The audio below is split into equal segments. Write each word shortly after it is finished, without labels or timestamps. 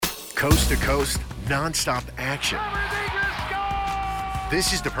Coast-to-coast, non-stop action.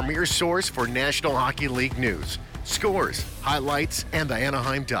 This is the premier source for National Hockey League news, scores, highlights, and the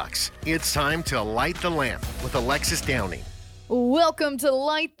Anaheim Ducks. It's time to light the lamp with Alexis Downie. Welcome to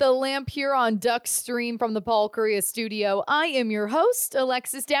Light the Lamp here on Duck Stream from the Paul Kariya studio. I am your host,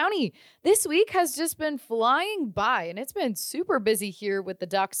 Alexis Downie. This week has just been flying by, and it's been super busy here with the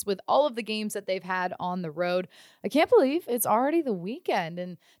Ducks with all of the games that they've had on the road. I can't believe it's already the weekend.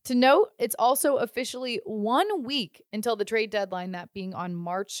 And to note, it's also officially 1 week until the trade deadline, that being on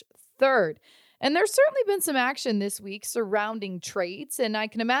March 3rd. And there's certainly been some action this week surrounding trades, and I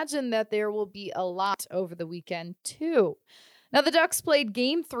can imagine that there will be a lot over the weekend too. Now, the Ducks played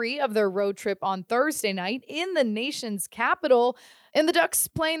Game 3 of their road trip on Thursday night in the nation's capital, and the Ducks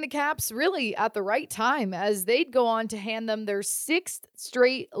playing the Caps really at the right time as they'd go on to hand them their 6th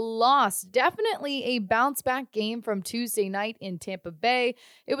straight loss. Definitely a bounce-back game from Tuesday night in Tampa Bay.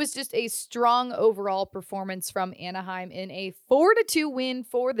 It was just a strong overall performance from Anaheim in a 4-2 win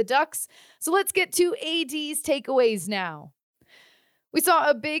for the Ducks. So let's get to AD's takeaways now. We saw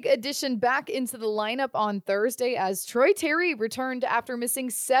a big addition back into the lineup on Thursday as Troy Terry returned after missing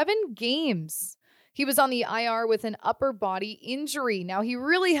 7 games. He was on the IR with an upper body injury. Now, he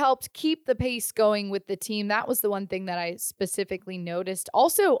really helped keep the pace going with the team. That was the one thing that I specifically noticed.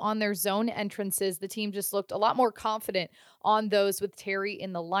 Also, on their zone entrances, the team just looked a lot more confident on those with Terry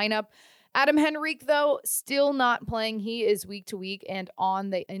in the lineup. Adam Henrique, though, still not playing. He is week to week and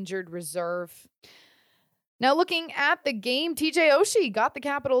on the injured reserve. Now, looking at the game, TJ Oshie got the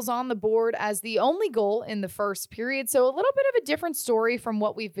Capitals on the board as the only goal in the first period. So a little bit of a different story from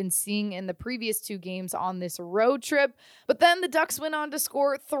what we've been seeing in the previous 2 games on this road trip. But then the Ducks went on to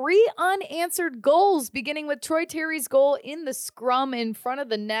score 3 unanswered goals, beginning with Troy Terry's goal in the scrum in front of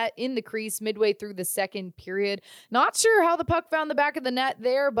the net in the crease midway through the second period. Not sure how the puck found the back of the net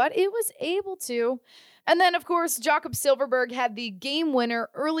there, but it was able to. And then, of course, Jakob Silfverberg had the game winner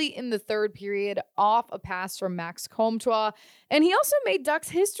early in the third period off a pass from Max Comtois. And he also made Ducks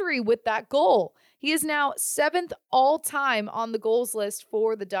history with that goal. He is now 7th all-time on the goals list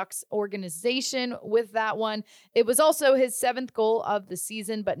for the Ducks organization with that one. It was also his 7th goal of the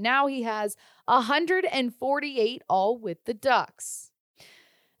season, but now he has 148 all with the Ducks.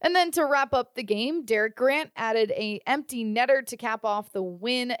 And then to wrap up the game, Derek Grant added an empty netter to cap off the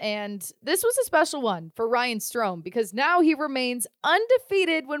win. And this was a special one for Ryan Strome because now he remains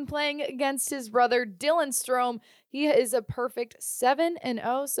undefeated when playing against his brother, Dylan Strome. He is a perfect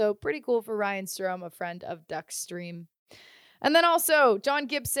 7-0, so pretty cool for Ryan Strome, a friend of Duck Stream. And then also, John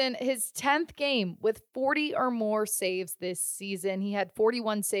Gibson, his 10th game with 40 or more saves this season. He had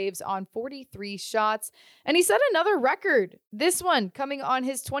 41 saves on 43 shots, and he set another record. This one coming on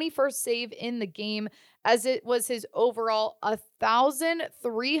his 21st save in the game, as it was his overall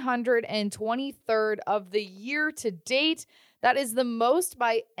 1,323rd of the year to date. That is the most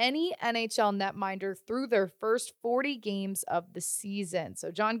by any NHL netminder through their first 40 games of the season. So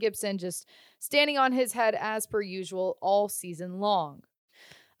John Gibson just standing on his head as per usual all season long.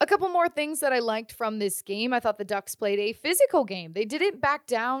 A couple more things that I liked from this game. I thought the Ducks played a physical game. They didn't back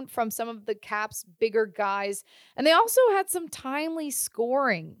down from some of the Caps' bigger guys, and they also had some timely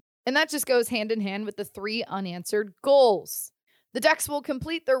scoring. And that just goes hand in hand with the 3 unanswered goals. The Ducks will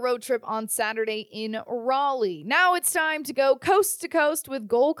complete their road trip on Saturday in Raleigh. Now it's time to go coast to coast with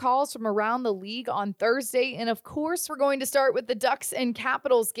goal calls from around the league on Thursday. And of course, we're going to start with the Ducks and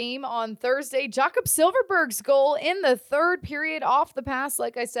Capitals game on Thursday. Jakob Silfverberg's goal in the third period off the pass,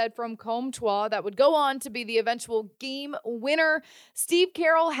 like I said, from Comtois, that would go on to be the eventual game winner. Steve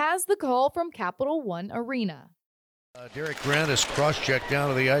Carroll has the call from Capital One Arena. Derek Grant is cross-checked down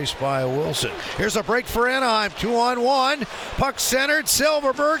to the ice by Wilson. Here's a break for Anaheim, 2-on-1. Puck centered,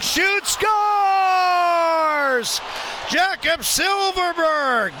 Silfverberg shoots, scores! Jakob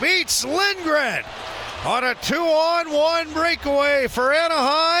Silfverberg beats Lindgren on a 2-on-1 breakaway for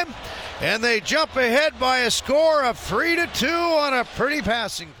Anaheim, and they jump ahead by a score of 3-2 on a pretty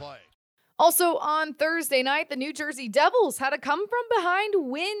passing play. Also on Thursday night, the New Jersey Devils had a come-from-behind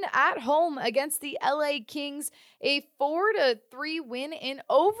win at home against the LA Kings, a 4-3 win in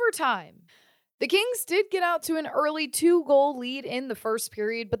overtime. The Kings did get out to an early 2-goal lead in the first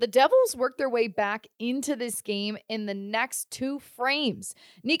period, but the Devils worked their way back into this game in the next 2 frames.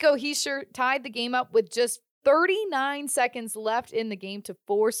 Nico Hischier tied the game up with just 39 seconds left in the game to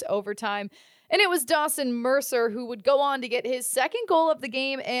force overtime. And it was Dawson Mercer who would go on to get his second goal of the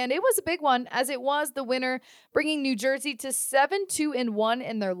game, and it was a big one as it was the winner, bringing New Jersey to 7-2-1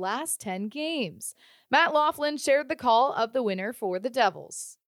 in their last 10 games. Matt Laughlin shared the call of the winner for the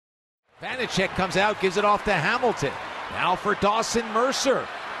Devils. Vanacek comes out, gives it off to Hamilton. Now for Dawson Mercer.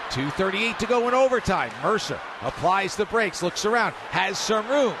 2:38 to go in overtime. Mercer applies the brakes, looks around, has some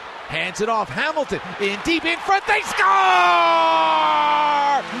room, hands it off. Hamilton in deep in front. They score!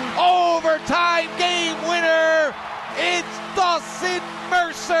 Overtime game winner. It's Dawson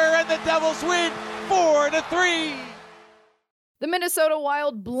Mercer, and the Devils win 4-3. The Minnesota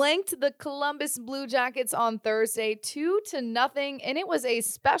Wild blanked the Columbus Blue Jackets on Thursday 2-0, and it was a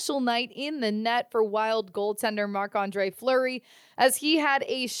special night in the net for Wild goaltender Marc-Andre Fleury as he had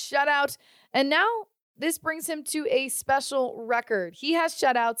a shutout, and now this brings him to a special record. He has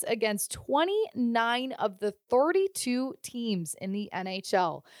shutouts against 29 of the 32 teams in the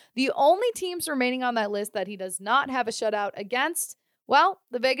NHL. The only teams remaining on that list that he does not have a shutout against, well,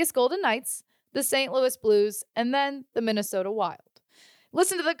 the Vegas Golden Knights, the St. Louis Blues, and then the Minnesota Wild.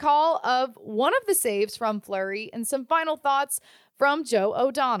 Listen to the call of one of the saves from Fleury and some final thoughts from Joe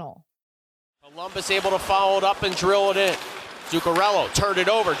O'Donnell. Columbus able to follow it up and drill it in. Zuccarello turned it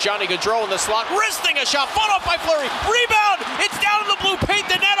over. Johnny Gaudreau in the slot, wristing a shot, fought off by Fleury. Rebound! It's down in the blue paint,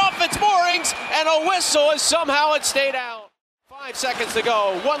 the net off its moorings, and a whistle as somehow it stayed out. 5 seconds to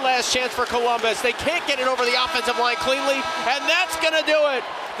go. One last chance for Columbus. They can't get it over the offensive line cleanly, and that's going to do it.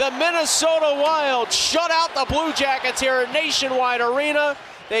 The Minnesota Wild shut out the Blue Jackets here at Nationwide Arena.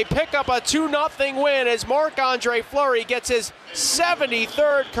 They pick up a 2-0 win as Marc-Andre Fleury gets his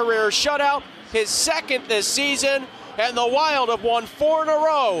 73rd career shutout, his second this season, and the Wild have won 4 in a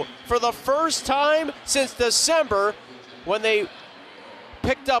row for the first time since December, when they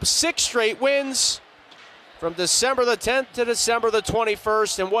picked up 6 straight wins from December the 10th to December the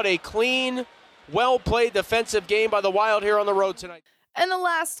 21st. And what a clean, well-played defensive game by the Wild here on the road tonight. And the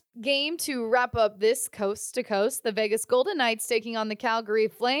last game to wrap up this coast to coast, the Vegas Golden Knights taking on the Calgary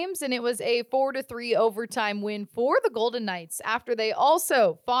Flames, and it was a 4-3 overtime win for the Golden Knights after they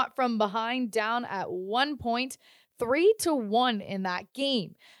also fought from behind down at 1 point, 3-1 in that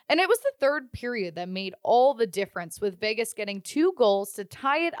game. And it was the third period that made all the difference, with Vegas getting 2 goals to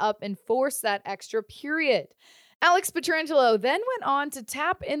tie it up and force that extra period. Alex Pietrangelo then went on to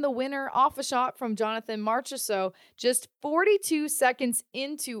tap in the winner off a shot from Jonathan Marchessault just 42 seconds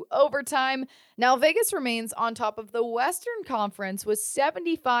into overtime. Now Vegas remains on top of the Western Conference with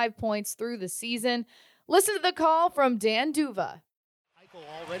 75 points through the season. Listen to the call from Dan Duva. Eichel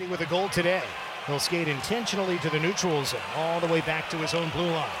already with a goal today. He'll skate intentionally to the neutral zone, all the way back to his own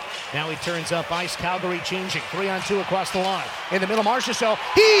blue line. Now he turns up ice. Calgary changing. 3-on-2 across the line. In the middle, Marchessault.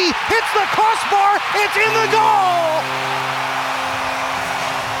 He hits the crossbar. It's in the goal!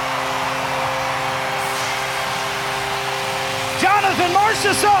 Jonathan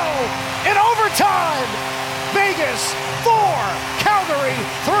Marchessault in overtime. Vegas 4, Calgary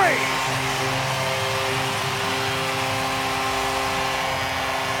 3.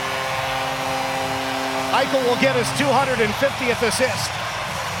 Eichel will get his 250th assist.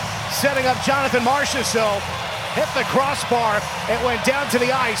 Setting up Jonathan Marchessault. Hit the crossbar. It went down to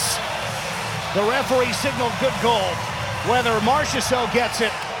the ice. The referee signaled good goal. Whether Marchessault gets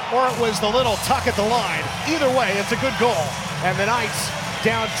it or it was the little tuck at the line, either way, it's a good goal. And the Knights,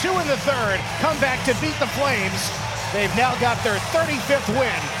 down 2 in the third, come back to beat the Flames. They've now got their 35th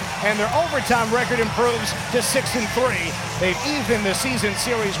win, and their overtime record improves to 6-3. They've evened the season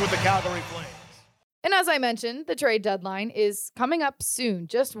series with the Calgary Flames. And as I mentioned, the trade deadline is coming up soon,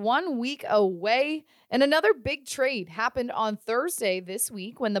 just 1 week away. And another big trade happened on Thursday this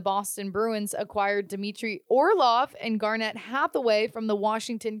week when the Boston Bruins acquired Dmitry Orlov and Garnett Hathaway from the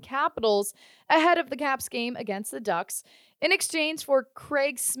Washington Capitals ahead of the Caps game against the Ducks in exchange for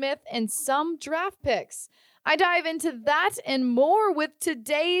Craig Smith and some draft picks. I dive into that and more with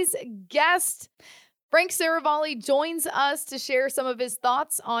today's guest. Frank Seravalli joins us to share some of his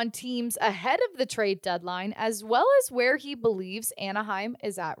thoughts on teams ahead of the trade deadline, as well as where he believes Anaheim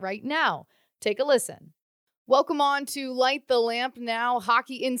is at right now. Take a listen. Welcome on to Light the Lamp now,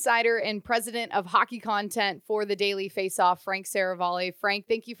 hockey insider and president of hockey content for the Daily Faceoff, Frank Seravalli. Frank,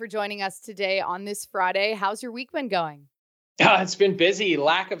 thank you for joining us today on this Friday. How's your week been going? It's been busy.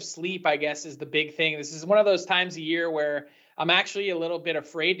 Lack of sleep, I guess, is the big thing. This is one of those times a year where I'm actually a little bit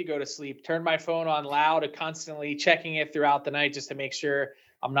afraid to go to sleep. Turn my phone on loud and constantly checking it throughout the night just to make sure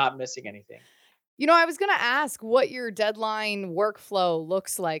I'm not missing anything. You know, I was going to ask what your deadline workflow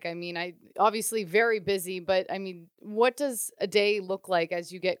looks like. I mean, I obviously very busy, but I mean, what does a day look like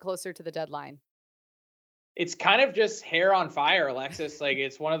as you get closer to the deadline? It's kind of just hair on fire, Alexis. Like,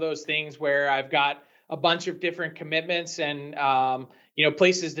 it's one of those things where I've got a bunch of different commitments and,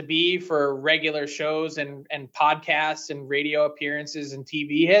 places to be for regular shows and podcasts and radio appearances and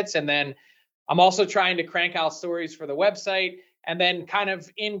TV hits. And then I'm also trying to crank out stories for the website. And then kind of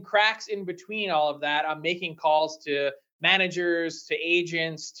in cracks in between all of that, I'm making calls to managers to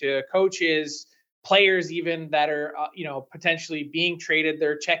agents to coaches, players even that are potentially being traded.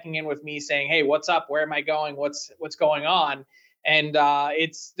 They're checking in with me saying, hey, what's up? Where am I going? What's going on? And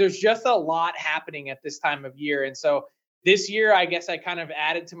there's just a lot happening at this time of year. And so this year, I guess I kind of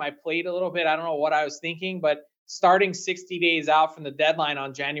added to my plate a little bit. I don't know what I was thinking, but starting 60 days out from the deadline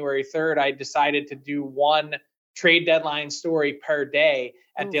on January 3rd, I decided to do one trade deadline story per day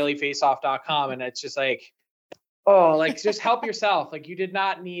at dailyfaceoff.com. And it's just like, just help yourself. Like, you did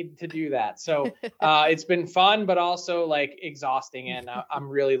not need to do that. So it's been fun, but also like exhausting. And I'm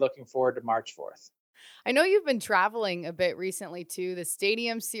really looking forward to March 4th. I know you've been traveling a bit recently to the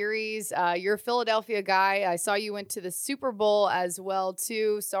Stadium Series. You're a Philadelphia guy. I saw you went to the Super Bowl as well,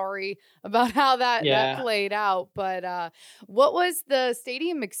 too. Sorry about how that played out. But what was the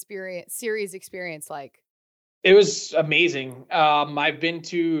Stadium Series experience like? It was amazing. I've been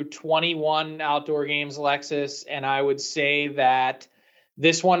to 21 outdoor games, Alexis, and I would say that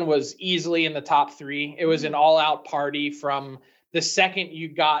this one was easily in the top 3. It was an all-out party from the second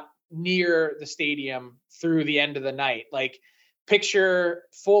you got near the stadium through the end of the night. Like, picture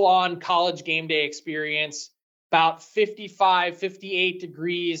full-on college game day experience, about 55, 58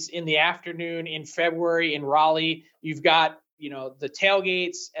 degrees in the afternoon in February in Raleigh. You've got, the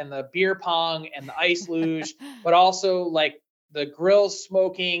tailgates and the beer pong and the ice luge, but also like the grills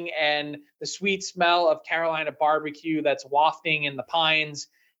smoking and the sweet smell of Carolina barbecue that's wafting in the pines.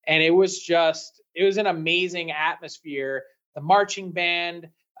 And it was an amazing atmosphere. The marching band,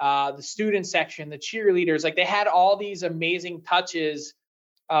 the student section, the cheerleaders, like they had all these amazing touches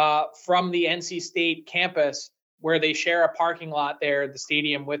from the NC State campus where they share a parking lot there, the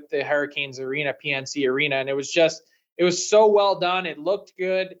stadium, with the Hurricanes Arena, PNC Arena. And it was so well done. It looked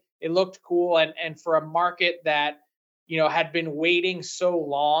good. It looked cool. And for a market that, had been waiting so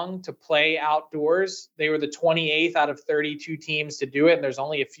long to play outdoors, they were the 28th out of 32 teams to do it. And there's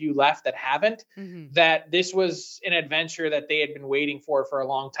only a few left that haven't, that this was an adventure that they had been waiting for a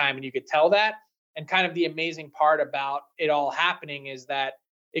long time. And you could tell that. And kind of the amazing part about it all happening is that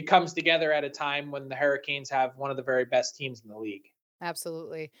it comes together at a time when the Hurricanes have one of the very best teams in the league.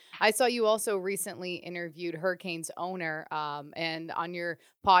 Absolutely. I saw you also recently interviewed Hurricanes owner and on your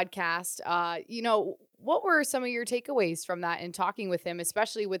podcast. What were some of your takeaways from that and talking with him,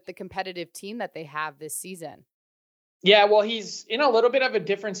 especially with the competitive team that they have this season? Yeah, well, he's in a little bit of a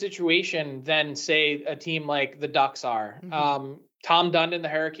different situation than, say, a team like the Ducks are. Tom Dundon, the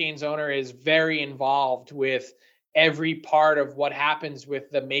Hurricanes owner, is very involved with every part of what happens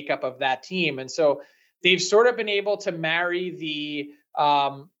with the makeup of that team. And so they've sort of been able to marry the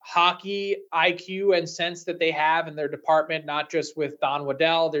hockey IQ and sense that they have in their department, not just with Don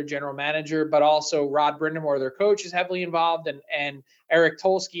Waddell, their general manager, but also Rod Brindamore, their coach, is heavily involved, and Eric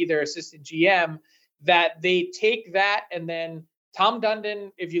Tolsky, their assistant GM, that they take that. And then Tom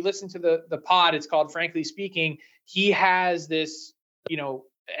Dundon, if you listen to the pod, it's called Frankly Speaking, he has this,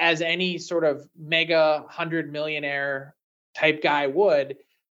 as any sort of mega 100 millionaire type guy would,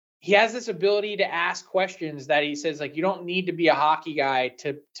 he has this ability to ask questions that he says, like, you don't need to be a hockey guy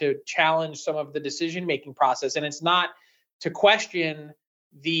to challenge some of the decision-making process. And it's not to question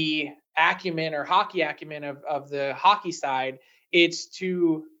the acumen or hockey acumen of the hockey side. It's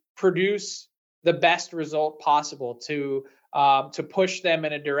to produce the best result possible, to push them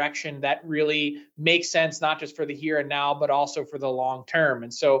in a direction that really makes sense, not just for the here and now, but also for the long term.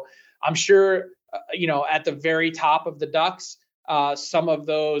 And so I'm sure, at the very top of the Ducks, some of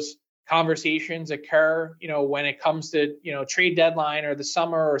those conversations occur, when it comes to, trade deadline or the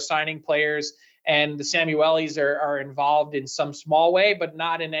summer or signing players, and the Samuelis are involved in some small way, but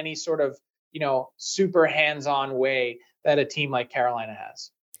not in any sort of, super hands-on way that a team like Carolina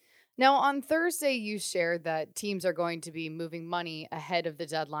has. Now, on Thursday, you shared that teams are going to be moving money ahead of the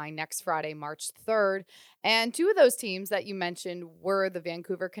deadline next Friday, March 3rd. And two of those teams that you mentioned were the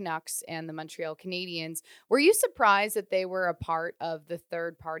Vancouver Canucks and the Montreal Canadiens. Were you surprised that they were a part of the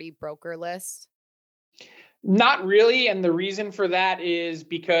third-party broker list? Not really. And the reason for that is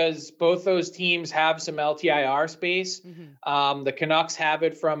because both those teams have some LTIR space. The Canucks have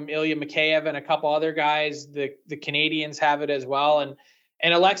it from Ilya Mikheyev and a couple other guys. The Canadiens have it as well.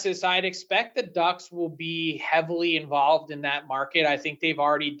 And Alexis, I'd expect the Ducks will be heavily involved in that market. I think they've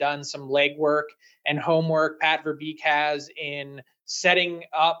already done some legwork and homework, Pat Verbeek has, in setting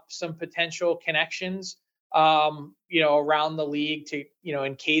up some potential connections, around the league to,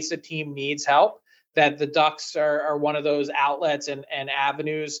 in case a team needs help, that the Ducks are one of those outlets and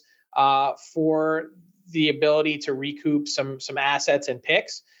avenues for the ability to recoup some assets and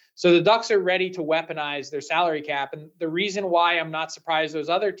picks. So the Ducks are ready to weaponize their salary cap. And the reason why I'm not surprised those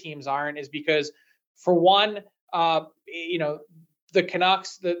other teams aren't is because, for one, the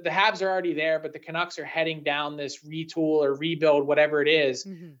Canucks, the Habs are already there, but the Canucks are heading down this retool or rebuild, whatever it is.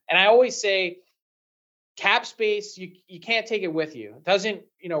 Mm-hmm. And I always say, cap space, you can't take it with you. It doesn't,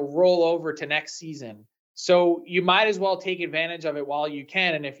 roll over to next season. So you might as well take advantage of it while you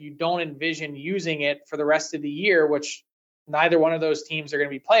can. And if you don't envision using it for the rest of the year, which neither one of those teams are going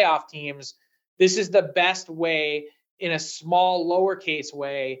to be playoff teams, this is the best way, in a small, lowercase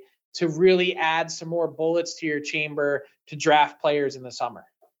way, to really add some more bullets to your chamber to draft players in the summer.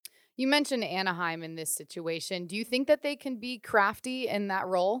 You mentioned Anaheim in this situation. Do you think that they can be crafty in that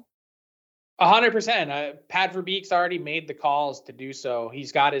role? 100%. Pat Verbeek's already made the calls to do so.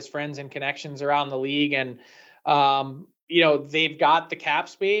 He's got his friends and connections around the league, and they've got the cap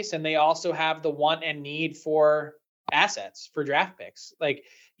space, and they also have the want and need for assets, for draft picks.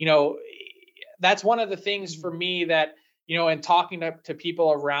 That's one of the things for me that, and talking to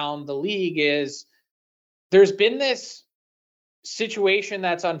people around the league, is there's been this situation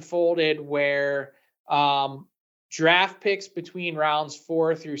that's unfolded where draft picks between rounds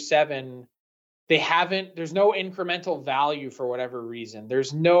 4 through 7, there's no incremental value for whatever reason.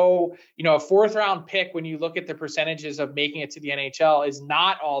 There's no, a 4th round pick, when you look at the percentages of making it to the NHL, is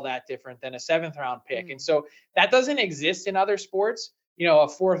not all that different than a 7th round pick. And so that doesn't exist in other sports. A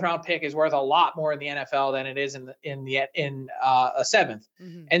 4th round pick is worth a lot more in the NFL than it is in a 7th.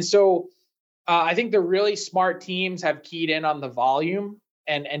 Mm-hmm. And so I think the really smart teams have keyed in on the volume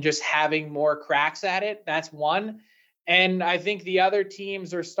and just having more cracks at it. That's one. And I think the other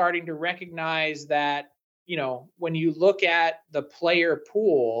teams are starting to recognize that, when you look at the player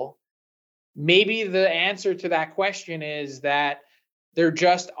pool, maybe the answer to that question is that there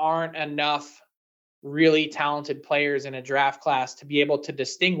just aren't enough really talented players in a draft class to be able to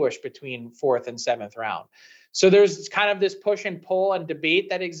distinguish between 4th and 7th round. So there's kind of this push and pull and debate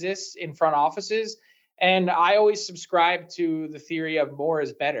that exists in front offices. And I always subscribe to the theory of more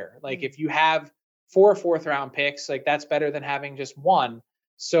is better. If you have 4 4th round picks, that's better than having just one.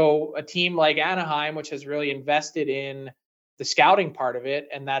 So a team like Anaheim, which has really invested in the scouting part of it,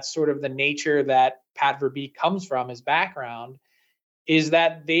 and that's sort of the nature that Pat Verbeek comes from, his background, is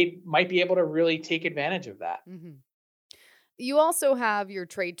that they might be able to really take advantage of that. Mm-hmm. You also have your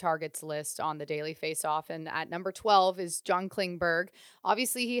trade targets list on the Daily Faceoff, and at number 12 is John Klingberg.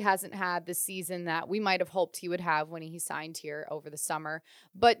 Obviously, he hasn't had the season that we might have hoped he would have when he signed here over the summer.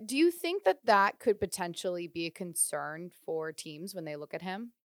 But do you think that could potentially be a concern for teams when they look at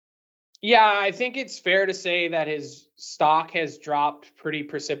him? Yeah, I think it's fair to say that his stock has dropped pretty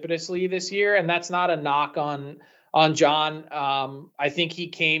precipitously this year, and that's not a knock on John. I think he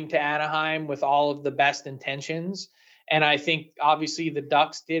came to Anaheim with all of the best intentions. And I think obviously the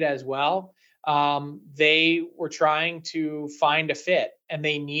Ducks did as well. They were trying to find a fit, and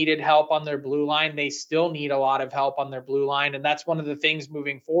they needed help on their blue line. They still need a lot of help on their blue line. And that's one of the things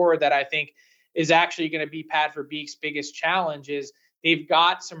moving forward that I think is actually going to be Pat Verbeek's biggest challenge. Is they've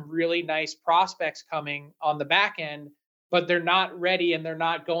got some really nice prospects coming on the back end, but they're not ready, and they're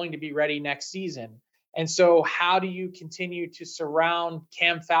not going to be ready next season. And so how do you continue to surround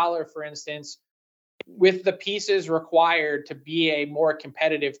Cam Fowler, for instance, with the pieces required to be a more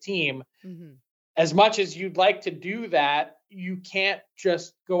competitive team? Mm-hmm. As much as you'd like to do that, you can't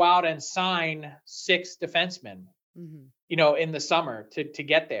just go out and sign 6 defensemen, in the summer to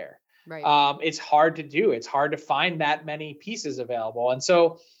get there. Right. It's hard to do. It's hard to find that many pieces available. And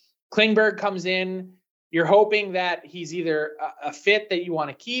so Klingberg comes in, you're hoping that he's either a fit that you want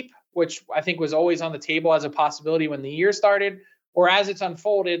to keep, which I think was always on the table as a possibility when the year started, or as it's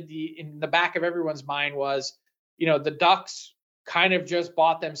unfolded, in the back of everyone's mind was, the Ducks kind of just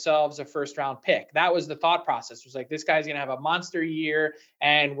bought themselves a 1st round pick. That was the thought process. It was like, this guy's going to have a monster year,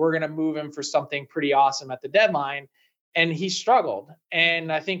 and we're going to move him for something pretty awesome at the deadline. And he struggled.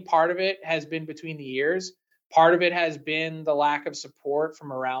 And I think part of it has been between the years. Part of it has been the lack of support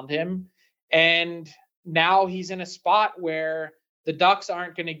from around him. And now he's in a spot where the Ducks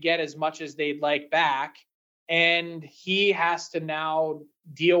aren't going to get as much as they'd like back. And he has to now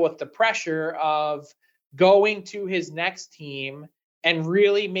deal with the pressure of going to his next team and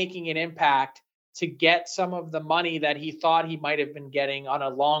really making an impact to get some of the money that he thought he might have been getting on a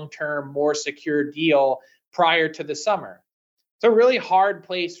long-term, more secure deal prior to the summer. It's a really hard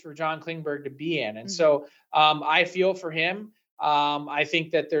place for John Klingberg to be in. And so I feel for him. I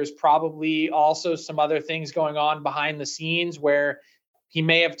think that there's probably also some other things going on behind the scenes where he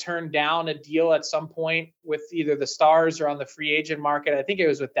may have turned down a deal at some point with either the Stars or on the free agent market. I think it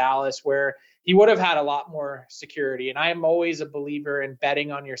was with Dallas, where he would have had a lot more security. And I am always a believer in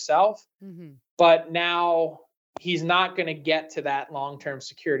betting on yourself. Mm-hmm. But now he's not going to get to that long-term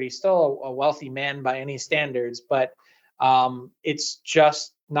security. He's still a wealthy man by any standards, but it's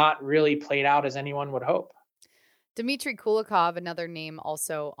just not really played out as anyone would hope. Dmitry Kulikov, another name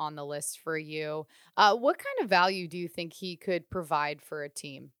also on the list for you. What kind of value do you think he could provide for a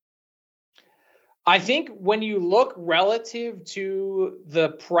team? I think when you look relative to the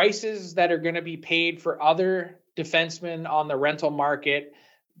prices that are going to be paid for other defensemen on the rental market,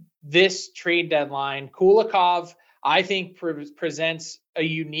 this trade deadline, Kulikov, I think presents a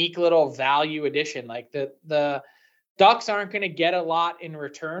unique little value addition. Like the Ducks aren't going to get a lot in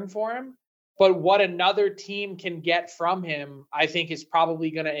return for him, but what another team can get from him, I think, is probably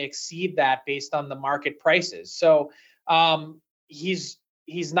going to exceed that based on the market prices. So he's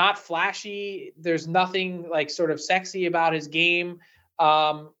not flashy. There's nothing like sort of sexy about his game.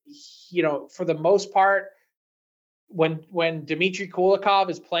 For the most part, when Dmitry Kulikov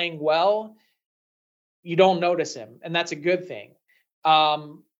is playing well, you don't notice him, and that's a good thing.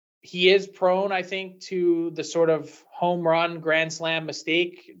 He is prone, I think, to the sort of home run grand slam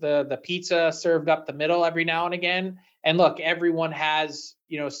mistake, the pizza served up the middle every now and again. And look, everyone has,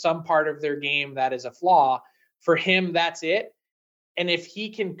 some part of their game that is a flaw. For him, that's it. And if he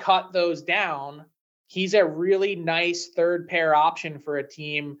can cut those down, he's a really nice third pair option for a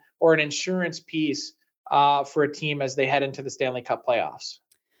team, or an insurance piece for a team as they head into the Stanley Cup playoffs.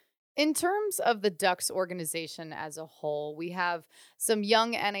 In terms of the Ducks organization as a whole, we have some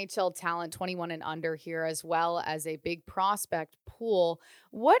young NHL talent, 21 and under here, as well as a big prospect pool.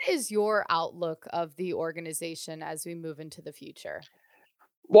 What is your outlook of the organization as we move into the future?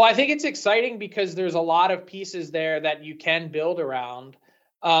 Well, I think it's exciting because there's a lot of pieces there that you can build around.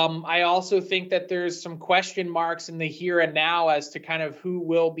 I also think that there's some question marks in the here and now as to kind of who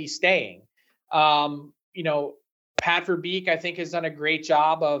will be staying. Pat Verbeek, I think, has done a great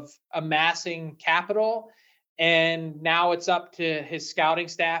job of amassing capital, and now it's up to his scouting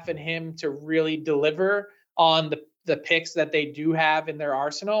staff and him to really deliver on the picks that they do have in their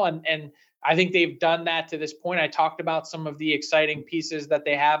arsenal. And I think they've done that to this point. I talked about some of the exciting pieces that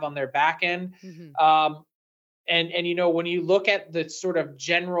they have on their back end. Mm-hmm. When you look at the sort of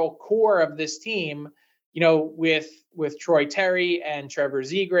general core of this team, with Troy Terry and Trevor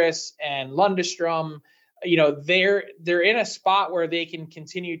Zegras and Lundestrom, they're in a spot where they can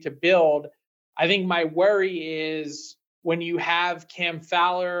continue to build. I think my worry is when you have Cam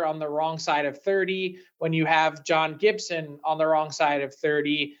Fowler on the wrong side of 30, when you have John Gibson on the wrong side of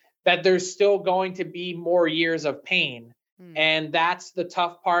 30, that there's still going to be more years of pain. And that's the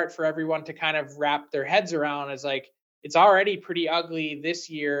tough part for everyone to kind of wrap their heads around, is like, it's already pretty ugly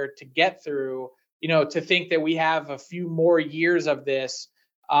this year to get through, to think that we have a few more years of this.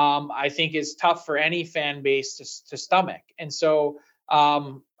 I think is tough for any fan base to stomach. And so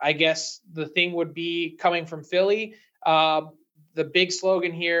I guess the thing would be, coming from Philly, the big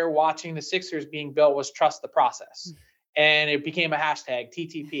slogan here, watching the Sixers being built, was trust the process. And it became a hashtag,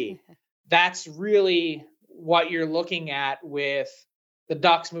 TTP. That's really what you're looking at with the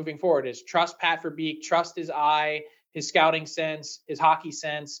Ducks moving forward, is trust Pat Verbeek, trust his eye, his scouting sense, his hockey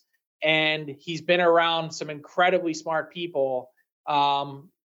sense. And he's been around some incredibly smart people,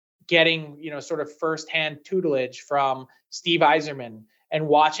 getting, sort of firsthand tutelage from Steve Yzerman, and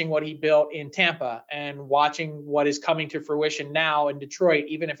watching what he built in Tampa, and watching what is coming to fruition now in Detroit,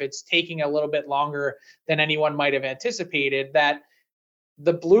 even if it's taking a little bit longer than anyone might have anticipated. That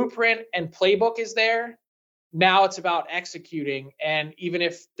the blueprint and playbook is there. Now it's about executing. And even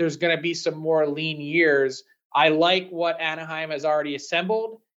if there's going to be some more lean years, I like what Anaheim has already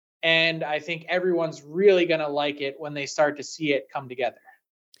assembled. And I think everyone's really going to like it when they start to see it come together.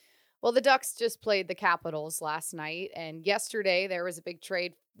 Well, the Ducks just played the Capitals last night, and yesterday there was a big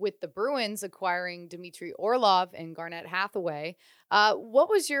trade with the Bruins acquiring Dmitry Orlov and Garnett Hathaway. What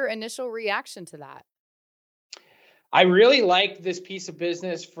was your initial reaction to that? I really liked this piece of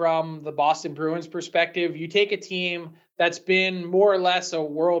business from the Boston Bruins perspective. You take a team that's been more or less a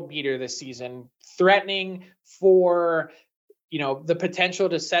world beater this season, threatening for, the potential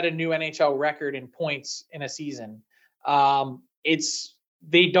to set a new NHL record in points in a season.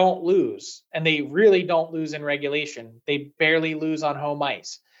 They don't lose, and they really don't lose in regulation. They barely lose on home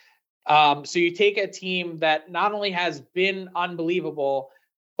ice. So you take a team that not only has been unbelievable,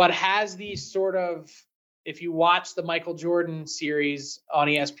 but has these sort of, if you watch the Michael Jordan series on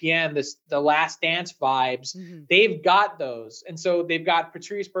ESPN, the Last Dance vibes, they've got those. And so they've got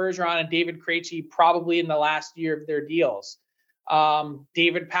Patrice Bergeron and David Krejci probably in the last year of their deals.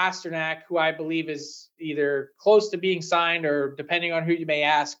 David Pasternak, who I believe is either close to being signed, or depending on who you may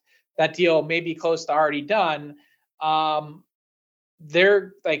ask, that deal may be close to already done.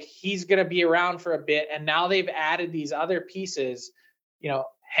 they're like, he's going to be around for a bit. And now they've added these other pieces,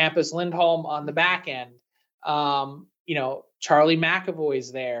 Hampus Lindholm on the back end. Charlie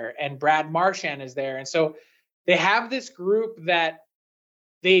McAvoy's there and Brad Marchand is there. And so they have this group that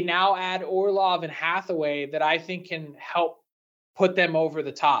they now add Orlov and Hathaway that I think can help put them over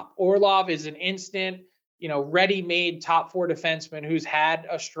the top. Orlov is an instant, ready-made top 4 defenseman who's had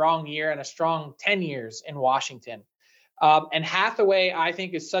a strong year and a strong 10 years in Washington. And Hathaway, I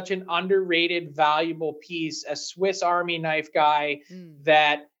think, is such an underrated, valuable piece, a Swiss Army knife guy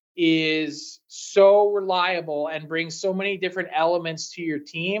that is so reliable and brings so many different elements to your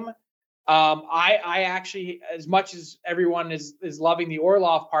team. I actually, as much as everyone is loving the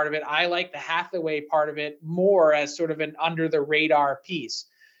Orlov part of it, I like the Hathaway part of it more as sort of an under the radar piece.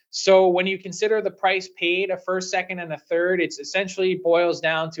 So when you consider the price paid, a first, second, and a third, it's essentially boils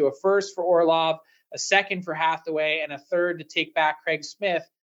down to a first for Orlov, a second for Hathaway, and a third to take back Craig Smith.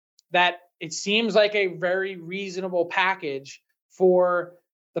 That it seems like a very reasonable package for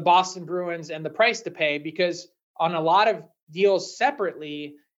the Boston Bruins and the price to pay, because on a lot of deals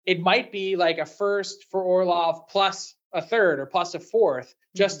separately, it might be like a first for Orlov plus a third or plus a fourth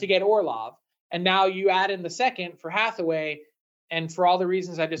just to get Orlov. And now you add in the second for Hathaway. And for all the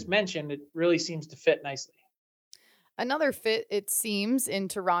reasons I just mentioned, it really seems to fit nicely. Another fit, it seems, in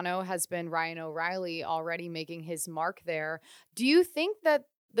Toronto has been Ryan O'Reilly already making his mark there. Do you think that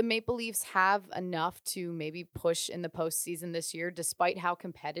the Maple Leafs have enough to maybe push in the postseason this year, despite how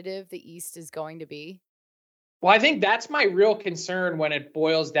competitive the East is going to be? Well, I think that's my real concern when it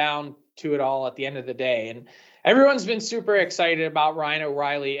boils down to it all at the end of the day. And everyone's been super excited about Ryan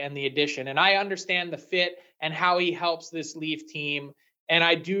O'Reilly and the addition. And I understand the fit and how he helps this Leaf team. And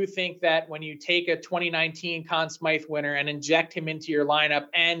I do think that when you take a 2019 Conn Smythe winner and inject him into your lineup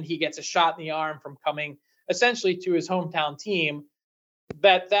and he gets a shot in the arm from coming essentially to his hometown team,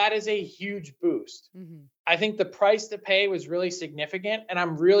 that is a huge boost. Mm-hmm. I think the price to pay was really significant. And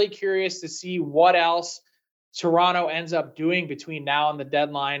I'm really curious to see what else Toronto ends up doing between now and the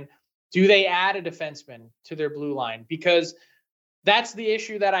deadline. Do they add a defenseman to their blue line? Because that's the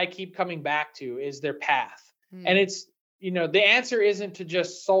issue that I keep coming back to, is their path. And it's, the answer isn't to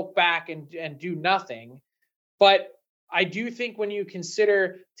just sulk back and do nothing. But I do think when you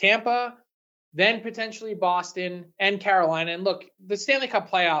consider Tampa, then potentially Boston and Carolina, and look, the Stanley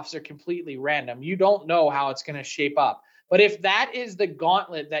Cup playoffs are completely random. You don't know how it's going to shape up. But if that is the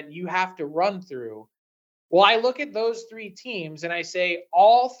gauntlet that you have to run through, well, I look at those 3 teams and I say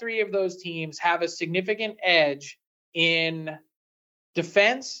all 3 of those teams have a significant edge in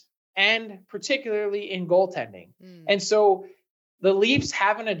defense and particularly in goaltending. And so the Leafs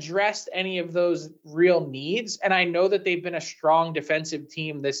haven't addressed any of those real needs. And I know that they've been a strong defensive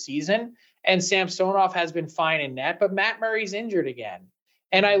team this season, and Samsonov has been fine in net, but Matt Murray's injured again.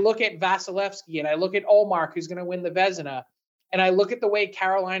 And I look at Vasilevsky and I look at Ullmark, who's going to win the Vezina. And I look at the way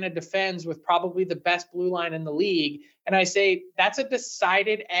Carolina defends with probably the best blue line in the league. And I say, that's a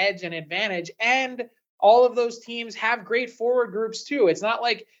decided edge and advantage. And all of those teams have great forward groups too. It's not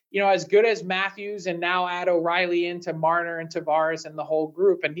like, as good as Matthews and now add O'Reilly into Marner and Tavares and the whole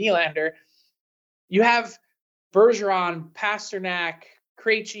group and Nylander. You have Bergeron, Pasternak,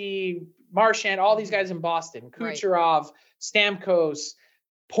 Krejci, Marchand, all these guys in Boston, Kucherov, right. Stamkos,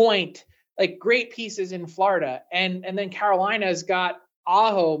 Point, like great pieces in Florida. And then Carolina's got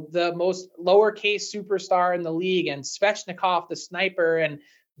Aho, the most lowercase superstar in the league, and Svechnikov, the sniper, and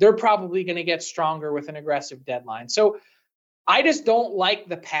they're probably going to get stronger with an aggressive deadline. So I just don't like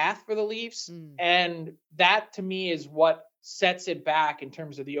the path for the Leafs. And that to me is what sets it back in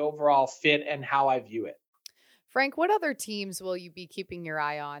terms of the overall fit and how I view it. Frank, what other teams will you be keeping your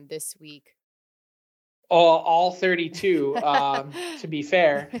eye on this week? All 32, to be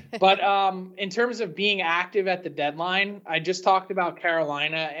fair. But in terms of being active at the deadline, I just talked about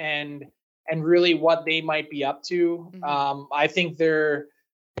Carolina and really what they might be up to. I think they're,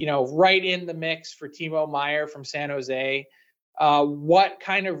 right in the mix for Timo Meier from San Jose. What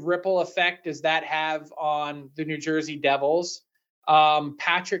kind of ripple effect does that have on the New Jersey Devils?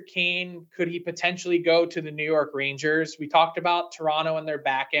 Patrick Kane, could he potentially go to the New York Rangers? We talked about Toronto and their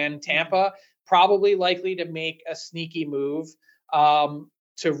back end. Tampa, probably likely to make a sneaky move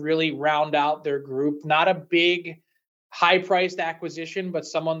to really round out their group. Not a big, high-priced acquisition, but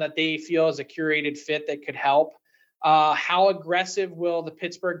someone that they feel is a curated fit that could help. How aggressive will the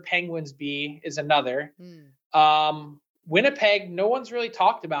Pittsburgh Penguins be is another. Winnipeg, no one's really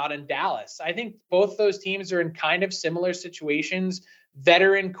talked about, in Dallas. I think both those teams are in kind of similar situations,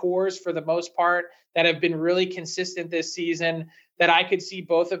 veteran cores for the most part that have been really consistent this season, that I could see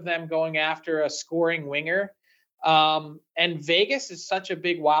both of them going after a scoring winger. And Vegas is such a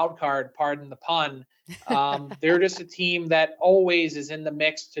big wild card, pardon the pun. They're just a team that always is in the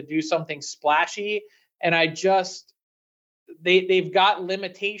mix to do something splashy. And they've got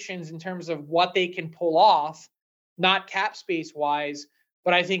limitations in terms of what they can pull off, not cap space wise,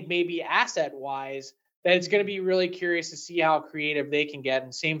 but I think maybe asset wise, that it's going to be really curious to see how creative they can get.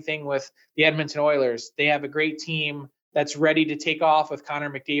 And same thing with the Edmonton Oilers. They have a great team that's ready to take off with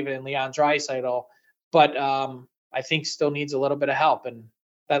Connor McDavid and Leon Draisaitl, but I think still needs a little bit of help. And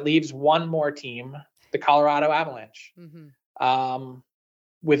that leaves one more team, the Colorado Avalanche.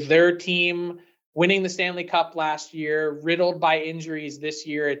 With their team winning the Stanley Cup last year, riddled by injuries this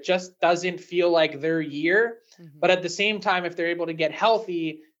year, it just doesn't feel like their year. But at the same time, if they're able to get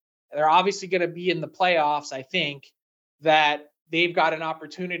healthy, they're obviously going to be in the playoffs. I think that they've got an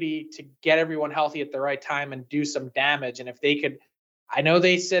opportunity to get everyone healthy at the right time and do some damage. And if they could, I know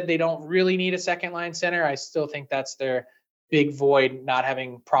they said they don't really need a second line center. I still think that's their big void, not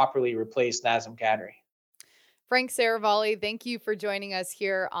having properly replaced Nazem Kadri. Frank Seravalli, thank you for joining us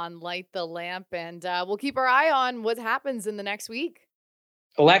here on Light the Lamp, and we'll keep our eye on what happens in the next week.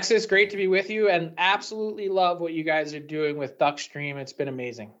 Alexis, great to be with you, and absolutely love what you guys are doing with Duckstream. It's been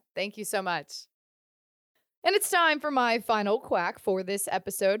amazing. Thank you so much. And it's time for my final quack for this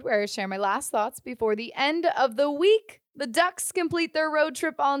episode, where I share my last thoughts before the end of the week. The Ducks complete their road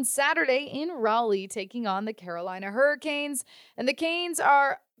trip on Saturday in Raleigh, taking on the Carolina Hurricanes, and the Canes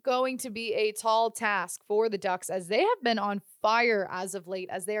are going to be a tall task for the Ducks, as they have been on fire as of late,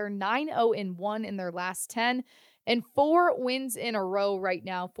 as they are 9-0-1 in their last 10 and 4 wins in a row right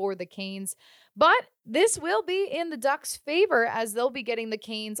now for the Canes. But this will be in the Ducks' favor, as they'll be getting the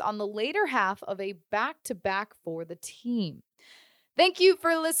Canes on the later half of a back-to-back for the team. Thank you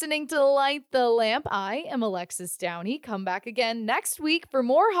for listening to Light the Lamp. I am Alexis Downie. Come back again next week for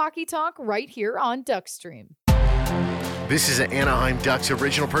more hockey talk right here on Duckstream. This is an Anaheim Ducks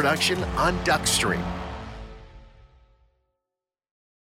original production on Duckstream.